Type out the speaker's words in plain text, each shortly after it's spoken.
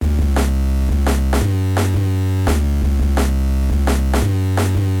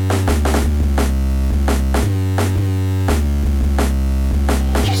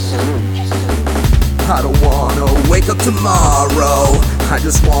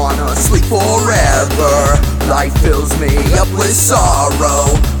just wanna sleep forever. Life fills me up with sorrow,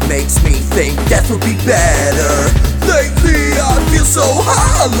 makes me think death would be better. Lately I feel so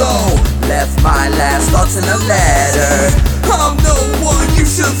hollow, left my last thoughts in a letter. I'm no one you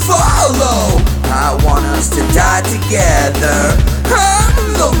should follow, I want us to die together. I'm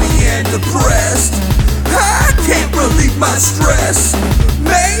lonely and depressed, I can't relieve my stress.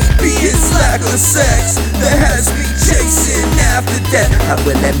 Maybe it's lack of sex that has me chasing after death. I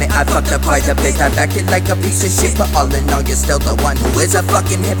will admit I fucked up quite a bit. I've acted like a piece of shit, but all in all you're still the one who is a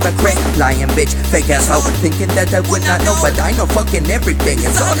fucking hypocrite. Lying bitch, fake ass hoe, thinking that I would not know, but I know fucking everything.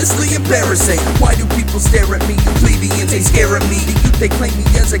 It's honestly embarrassing. Why do people stare at me? You plebeians, they scare at me. The youth, they claim me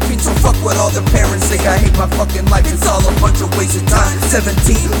as a king, so fuck what all the parents say. I hate my fucking life, it's all a bunch of wasted time.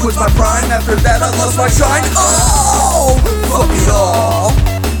 17 was my prime, after that I lost my shine. Oh, fuck it all,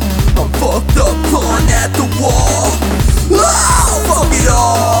 I'm fucked up, pulling at the wall. Oh, fuck it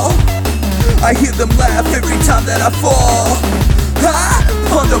all, I hear them laugh every time that I fall. I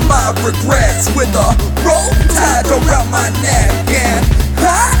ponder my regrets with a rope tied around my neck, and